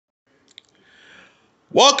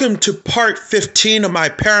Welcome to part 15 of my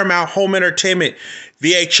Paramount Home Entertainment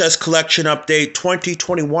VHS Collection Update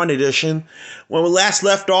 2021 edition. When we last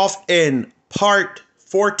left off in part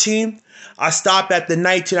 14, I stopped at the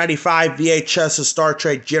 1995 VHS of Star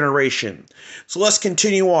Trek Generation. So let's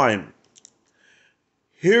continue on.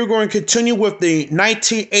 Here we're going to continue with the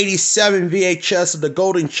 1987 VHS of The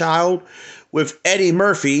Golden Child with Eddie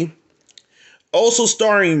Murphy. Also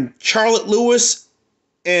starring Charlotte Lewis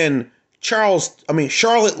and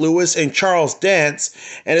Charlotte Lewis and Charles Dance,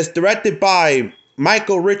 and it's directed by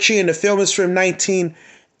Michael Ritchie, and the film is from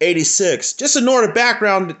 1986. Just ignore the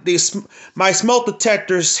background. My smoke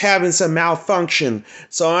detector's having some malfunction,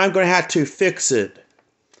 so I'm going to have to fix it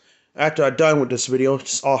after I'm done with this video.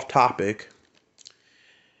 Just off topic.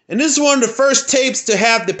 And this is one of the first tapes to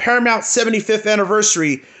have the Paramount 75th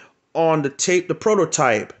anniversary on the tape, the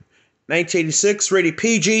prototype. 1986, rated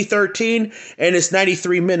PG-13, and it's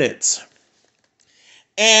 93 minutes.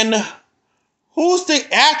 And who's the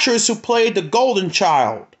actress who played the Golden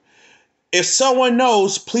Child? If someone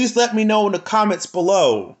knows, please let me know in the comments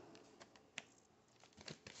below.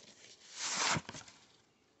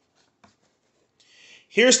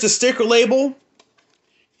 Here's the sticker label.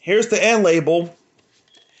 Here's the end label.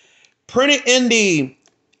 Printed in the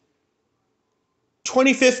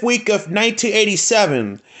 25th week of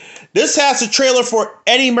 1987. This has a trailer for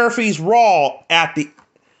Eddie Murphy's Raw at the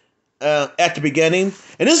beginning.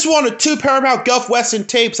 And this is one of two Paramount Gulf Western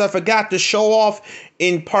tapes I forgot to show off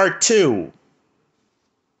in part 2.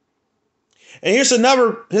 And here's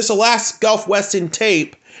the last Gulf Western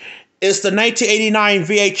tape. It's the 1989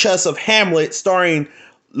 VHS of Hamlet starring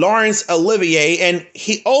Laurence Olivier, and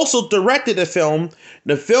he also directed the film.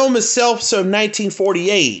 The film itself is from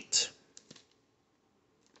 1948.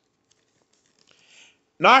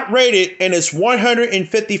 Not rated, and it's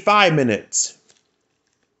 155 minutes.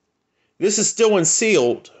 This is still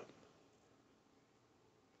unsealed.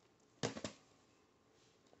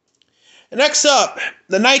 Next up,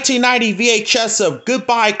 the 1990 VHS of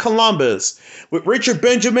Goodbye Columbus with Richard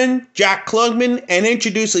Benjamin, Jack Klugman, and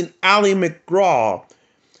introducing Ali McGraw.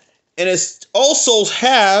 And it also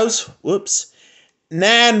has,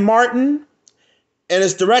 Nan Martin, and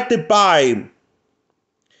it's directed by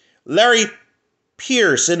Larry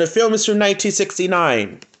Pierce, and the film is from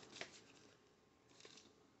 1969.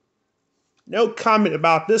 No comment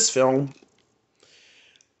about this film.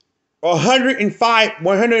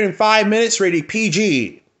 105 minutes, rated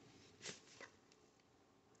PG.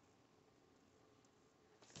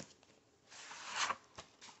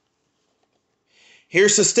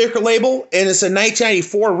 Here's the sticker label, and it's a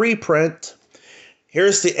 1994 reprint.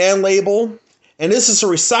 Here's the end label, and this is a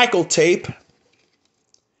recycled tape.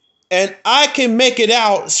 And I can make it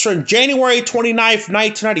out. It's from January 29th,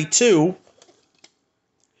 1992.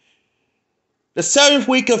 The 7th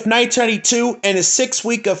week of 1992 and the 6th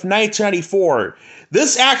week of 1994.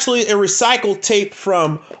 This is actually a recycled tape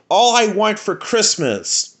from All I Want for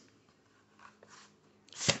Christmas.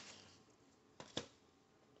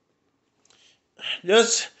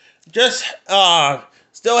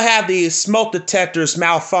 Still have the smoke detectors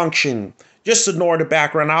malfunction. Just ignore the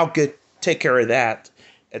background. I'll take care of that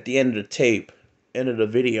at the end of the tape, end of the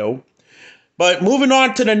video. But moving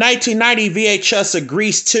on to the 1990 VHS of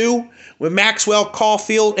Grease 2 with Maxwell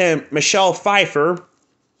Caulfield and Michelle Pfeiffer.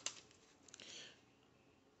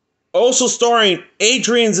 Also starring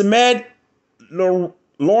Adrian Zmed,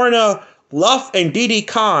 Lorna Luff, and Didi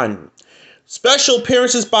Khan. Special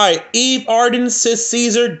appearances by Eve Arden, Sis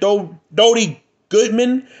Caesar, Dodie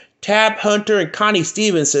Goodman, Tab Hunter, and Connie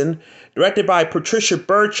Stevenson. Directed by Patricia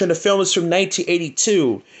Birch, and the film is from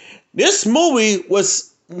 1982. This movie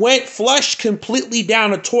went flushed completely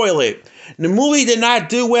down the toilet. The movie did not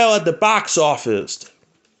do well at the box office.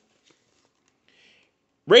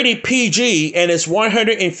 Rated PG, and it's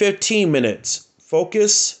 115 minutes.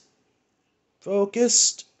 Focused.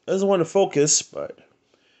 Doesn't want to focus, but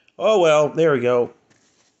oh well, there we go.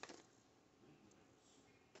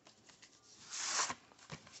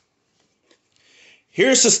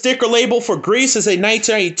 Here's the sticker label for Grease. It's a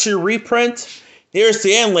 1992 reprint. Here's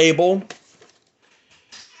the end label.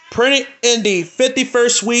 Printed in the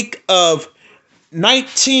 51st week of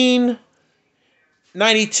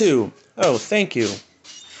 1992. Oh, thank you.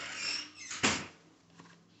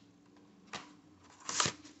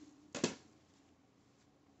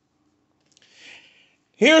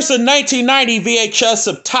 Here's the 1990 VHS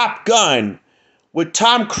of Top Gun with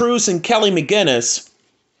Tom Cruise and Kelly McGinnis.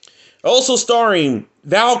 Also starring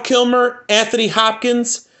Val Kilmer, Anthony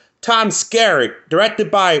Hopkins, Tom Skerritt, directed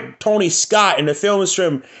by Tony Scott, and the film is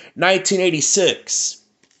from 1986.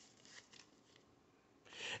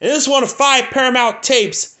 And this is one of 5 Paramount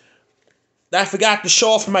tapes that I forgot to show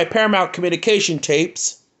off in my Paramount communication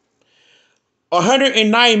tapes.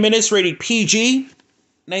 109 minutes, rated PG,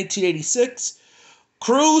 1986.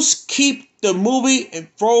 Crews keep the movie in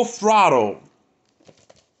full throttle.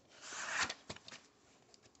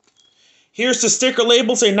 Here's the sticker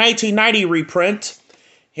labels, a 1990 reprint.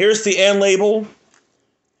 Here's the end label.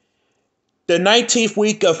 The 19th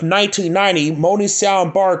week of 1990, Moaning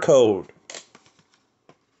Sound barcode.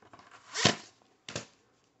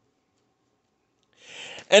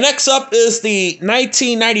 And next up is the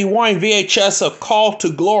 1991 VHS of Call to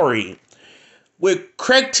Glory with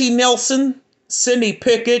Craig T. Nelson, Sidney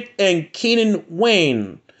Pickett, and Keenan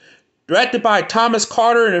Wayne. Directed by Thomas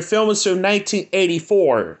Carter, and the film is from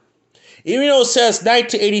 1984. Even though it says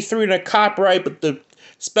 1983 in the copyright, but the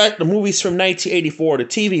movie's from 1984, the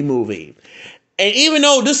TV movie. And even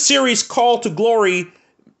though this series, Call to Glory,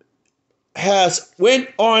 went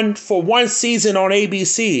on for 1 season on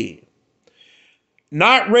ABC,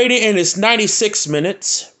 not rated, and it's 96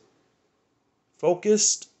 minutes.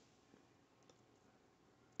 Focused.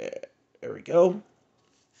 There we go.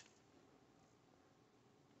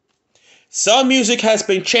 Some music has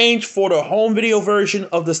been changed for the home video version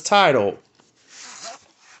of this title.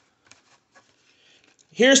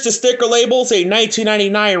 Here's the sticker labels, a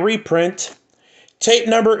 1999 reprint. Tape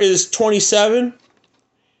number is 27.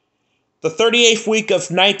 The 38th week of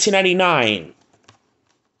 1999.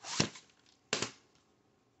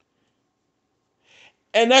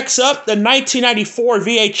 And next up, the 1994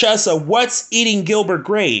 VHS of What's Eating Gilbert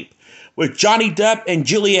Grape with Johnny Depp and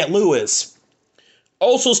Juliette Lewis.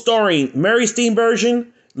 Also starring Mary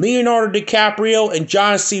Steenburgen, Leonardo DiCaprio, and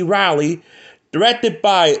John C. Reilly. Directed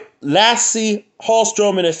by Lasse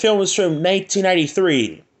Hallström, and the film is from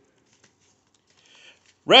 1993.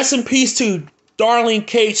 Rest in peace to Darlene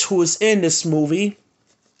Cates, who was in this movie.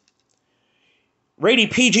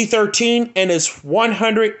 Rated PG-13, and it's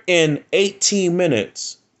 118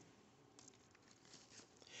 minutes.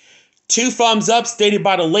 2 thumbs up, stated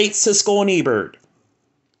by the late Siskel and Ebert.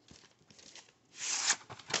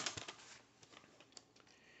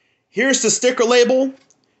 Here's the sticker label,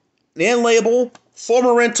 the end label,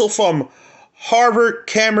 former rental from Harvard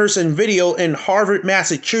Cameras and Video in Harvard,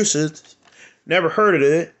 Massachusetts. Never heard of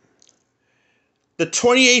it. The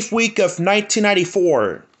 28th week of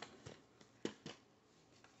 1994.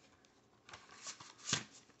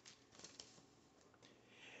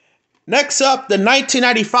 Next up, the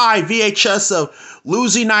 1995 VHS of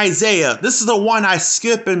Losing Isaiah. This is the one I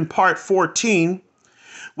skip in part 14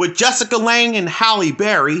 with Jessica Lange and Halle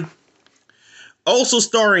Berry. Also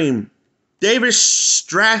starring David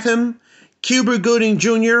Strathairn, Cuba Gooding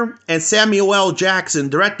Jr., and Samuel L. Jackson.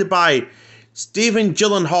 Directed by Stephen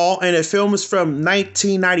Gyllenhaal, and the film is from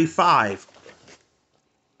 1995.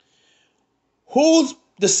 Who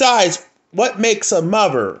decides what makes a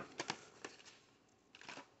mother?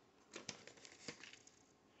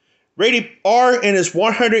 Rated R, and is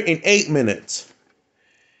 108 minutes.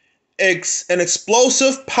 An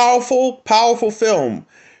explosive, powerful film.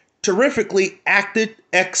 Terrifically acted,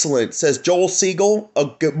 excellent, says Joel Siegel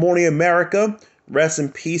of Good Morning America. Rest in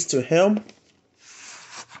peace to him.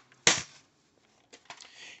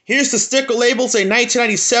 Here's the sticker labels, a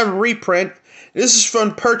 1997 reprint. This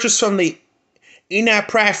is purchased from the Enoch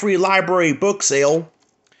Pratt Free Library book sale.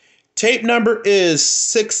 Tape number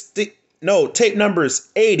is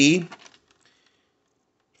 80.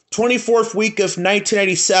 24th week of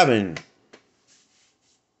 1987.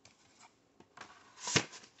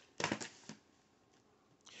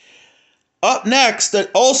 Up next,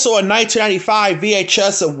 also a 1995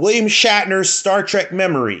 VHS of William Shatner's Star Trek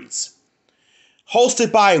Memories.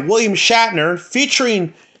 Hosted by William Shatner,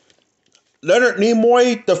 featuring Leonard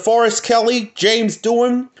Nimoy, DeForest Kelley, James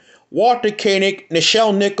Doohan, Walter Koenig,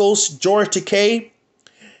 Nichelle Nichols, George Takei.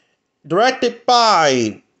 Directed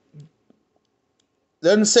by,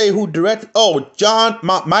 doesn't say who directed,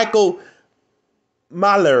 Michael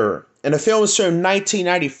Mahler. And the film is from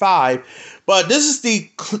 1995. But this is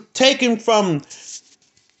taken from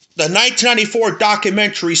the 1994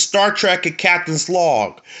 documentary Star Trek: A Captain's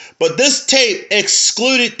Log. But this tape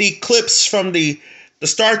excluded the clips from the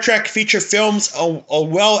Star Trek feature films, as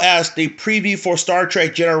well as the preview for Star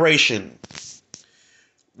Trek Generation.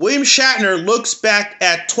 William Shatner looks back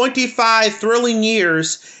at 25 thrilling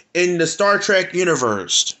years in the Star Trek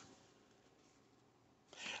universe.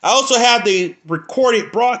 I also have the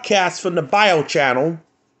recorded broadcast from the Bio channel.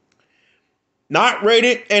 Not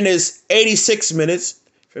rated, and is 86 minutes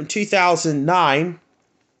from 2009.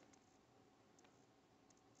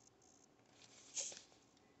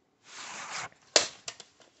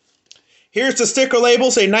 Here's the sticker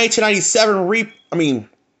labels, a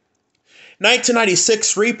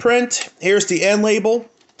 1996 reprint. Here's the end label.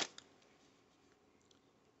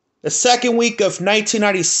 The second week of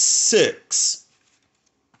 1996.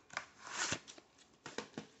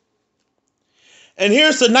 And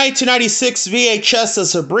here's the 1996 VHS of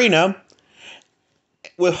Sabrina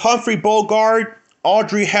with Humphrey Bogart,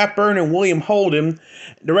 Audrey Hepburn, and William Holden,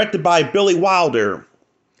 directed by Billy Wilder.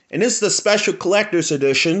 And this is the special collector's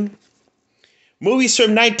edition. Movies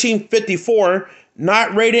from 1954,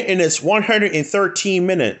 not rated in its 113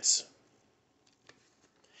 minutes.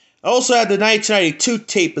 I also have the 1992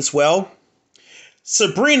 tape as well.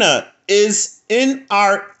 Sabrina is, in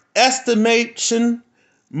our estimation,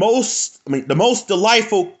 the most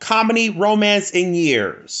delightful comedy romance in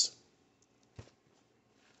years.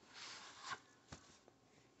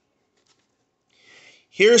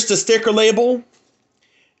 Here's the sticker label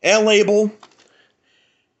and label.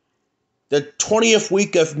 The 20th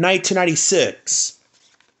week of 1996.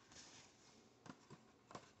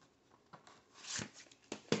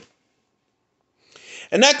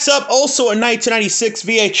 And next up, also a 1996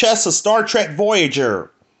 VHS of Star Trek Voyager.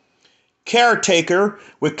 Caretaker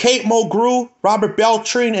with Kate Mulgrew, Robert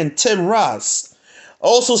Beltran, and Tim Russ.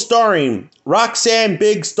 Also starring Roxanne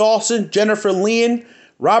Biggs Dawson, Jennifer Lien,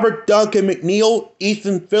 Robert Duncan McNeil,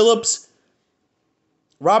 Ethan Phillips,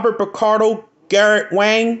 Robert Picardo, Garrett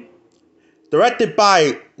Wang. Directed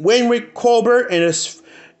by Winrick Colbert, and is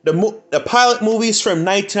the pilot movies from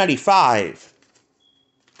 1995.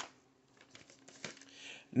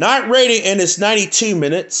 Not rated in its 92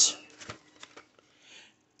 minutes.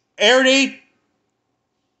 Air date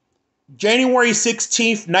January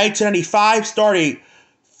 16th, 1995. Started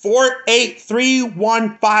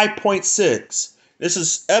 48315.6. This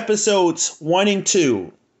is episodes 1 and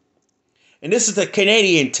 2. And this is the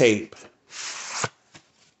Canadian tape.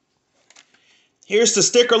 Here's the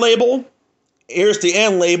sticker label. Here's the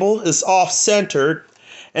end label. It's off-centered.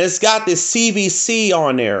 And it's got this CVC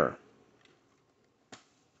on there.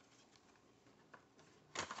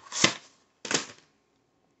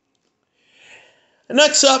 And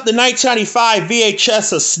next up, the 1995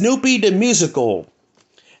 VHS of Snoopy the Musical.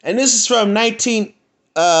 And this is from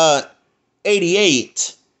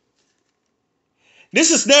 1988.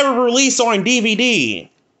 This is never released on DVD.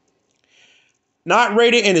 Not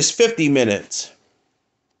rated in its 50 minutes.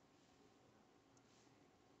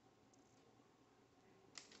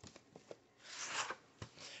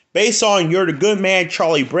 Based on You're the Good Man,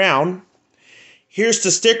 Charlie Brown. Here's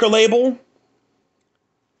the sticker label.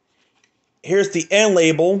 Here's the end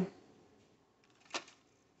label.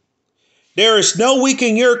 There is no week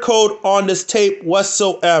and year code on this tape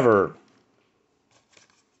whatsoever.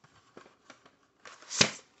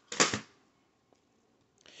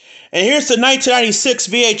 And here's the 1996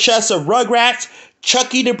 VHS of Rugrats,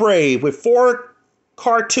 Chucky the Brave, with 4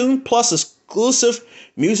 cartoon plus exclusive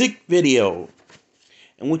music video,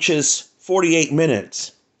 which is 48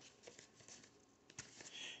 minutes.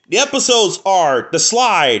 The episodes are The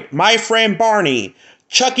Slide, My Friend Barney,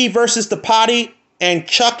 Chucky vs. the Potty, and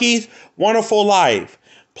Chucky's Wonderful Life.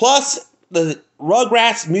 Plus the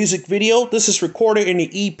Rugrats music video. This is recorded in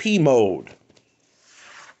the EP mode.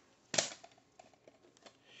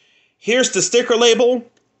 Here's the sticker label,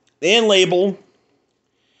 the end label,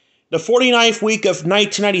 the 49th week of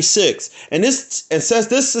 1996. And since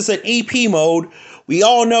this is an EP mode, we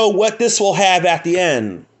all know what this will have at the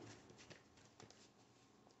end.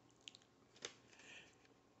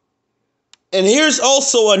 And here's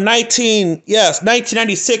also a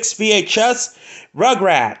 1996 VHS,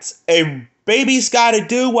 Rugrats. A baby's gotta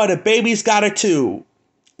do what a baby's gotta do.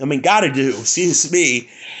 Excuse me.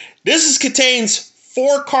 This contains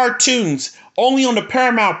 4 cartoons only on the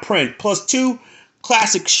Paramount print, plus 2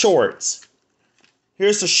 classic shorts.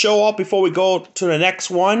 Here's the show off before we go to the next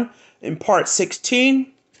one in part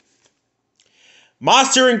 16.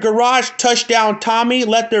 Monster in Garage, Touchdown Tommy,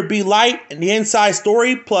 Let There Be Light, and the Inside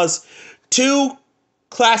Story, plus 2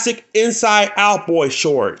 classic Inside Out Boy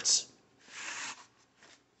shorts.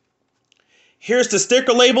 Here's the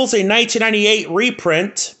sticker labels, a 1998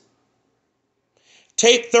 reprint.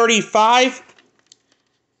 Tape 35,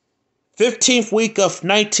 15th week of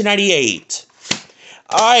 1998.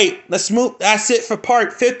 Alright, let's move. That's it for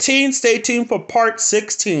part 15. Stay tuned for part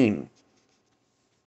 16.